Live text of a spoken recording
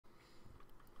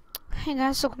Hey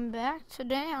guys, welcome back.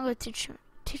 Today I'm going to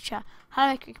teach you how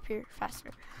to make your computer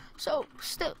faster. So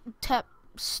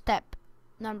step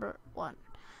number 1.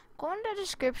 Go in the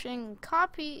description and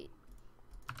copy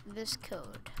this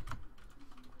code.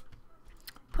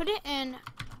 Put it in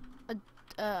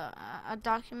a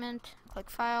document,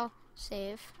 click File,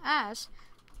 Save as,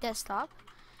 Desktop,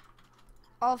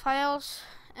 all files,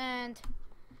 and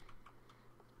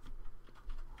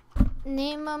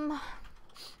name them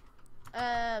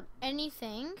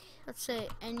anything. Let's say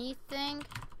anything.bat.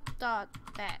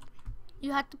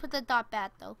 You have to put the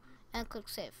 .bat though, and click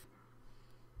Save.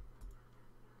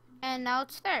 And now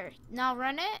it's there. Now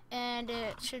run it, and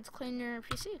it should clean your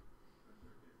PC.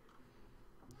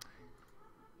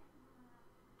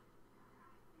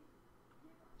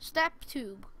 Step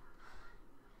 2.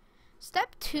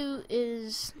 Step 2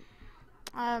 is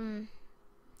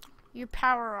your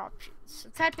power options. So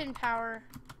type in power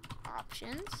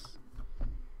options.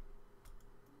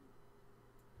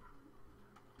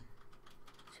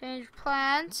 Change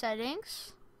plan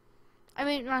settings. I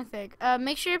mean, wrong thing.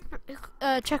 Make sure you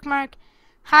check mark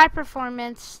high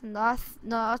performance,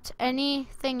 not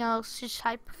anything else, just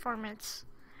high performance.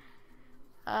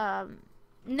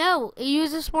 No, it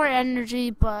uses more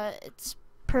energy, but it's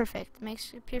perfect.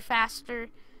 Makes it appear faster,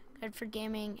 good for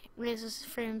gaming, raises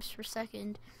frames per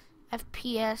second,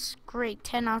 FPS, great,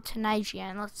 10 out of 10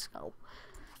 IGN. Let's go.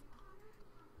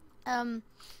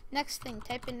 Next thing,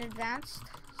 type in advanced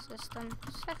system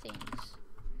settings.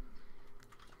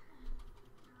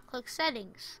 Click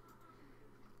settings.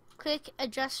 Click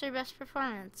adjust your best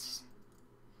performance.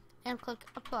 And click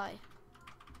apply.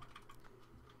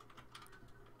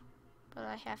 But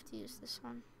I have to use this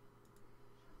one.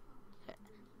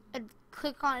 Okay.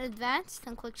 Click on advanced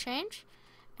and click change.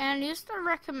 And use the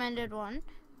recommended one.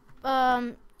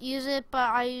 Use it, but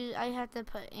I have to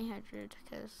put 800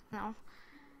 because no.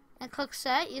 And click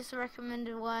set, use the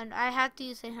recommended one. I have to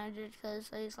use 800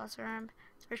 because I use lots of RAM.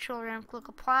 It's virtual RAM. Click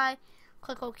apply.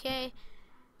 Click OK.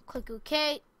 Click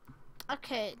OK.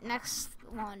 Okay, next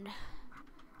one.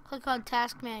 Click on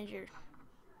task manager.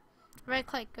 Right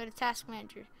click, go to task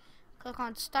manager. Click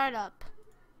on startup.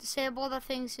 Disable the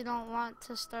things you don't want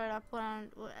to start up when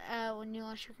you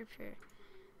launch your computer.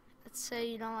 Let's say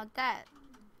you don't want that.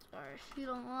 Or if you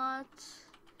don't want,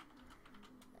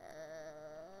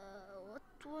 what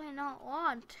do I not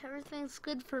want? Everything's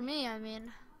good for me. I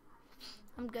mean,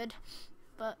 I'm good,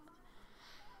 but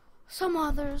some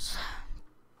others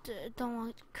don't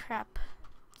want crap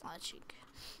launching.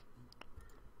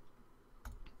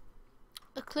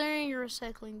 Clearing your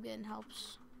recycling bin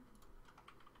helps.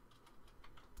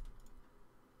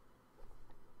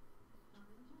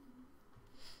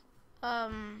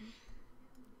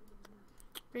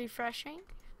 Refreshing.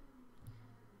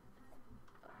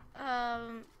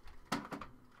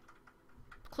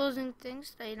 Closing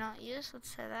things that you don't use,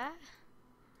 let's say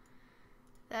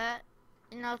that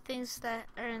you know, things that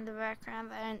are in the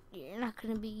background that you're not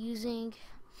going to be using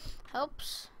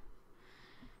helps.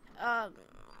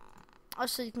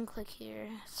 Also you can click here,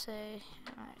 say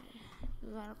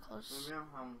you want to close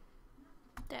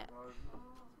that.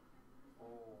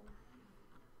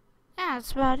 Yeah,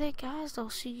 that's about it, guys. I'll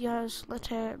see you guys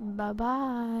later. Bye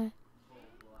bye.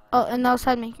 Oh, and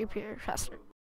also make your computer faster.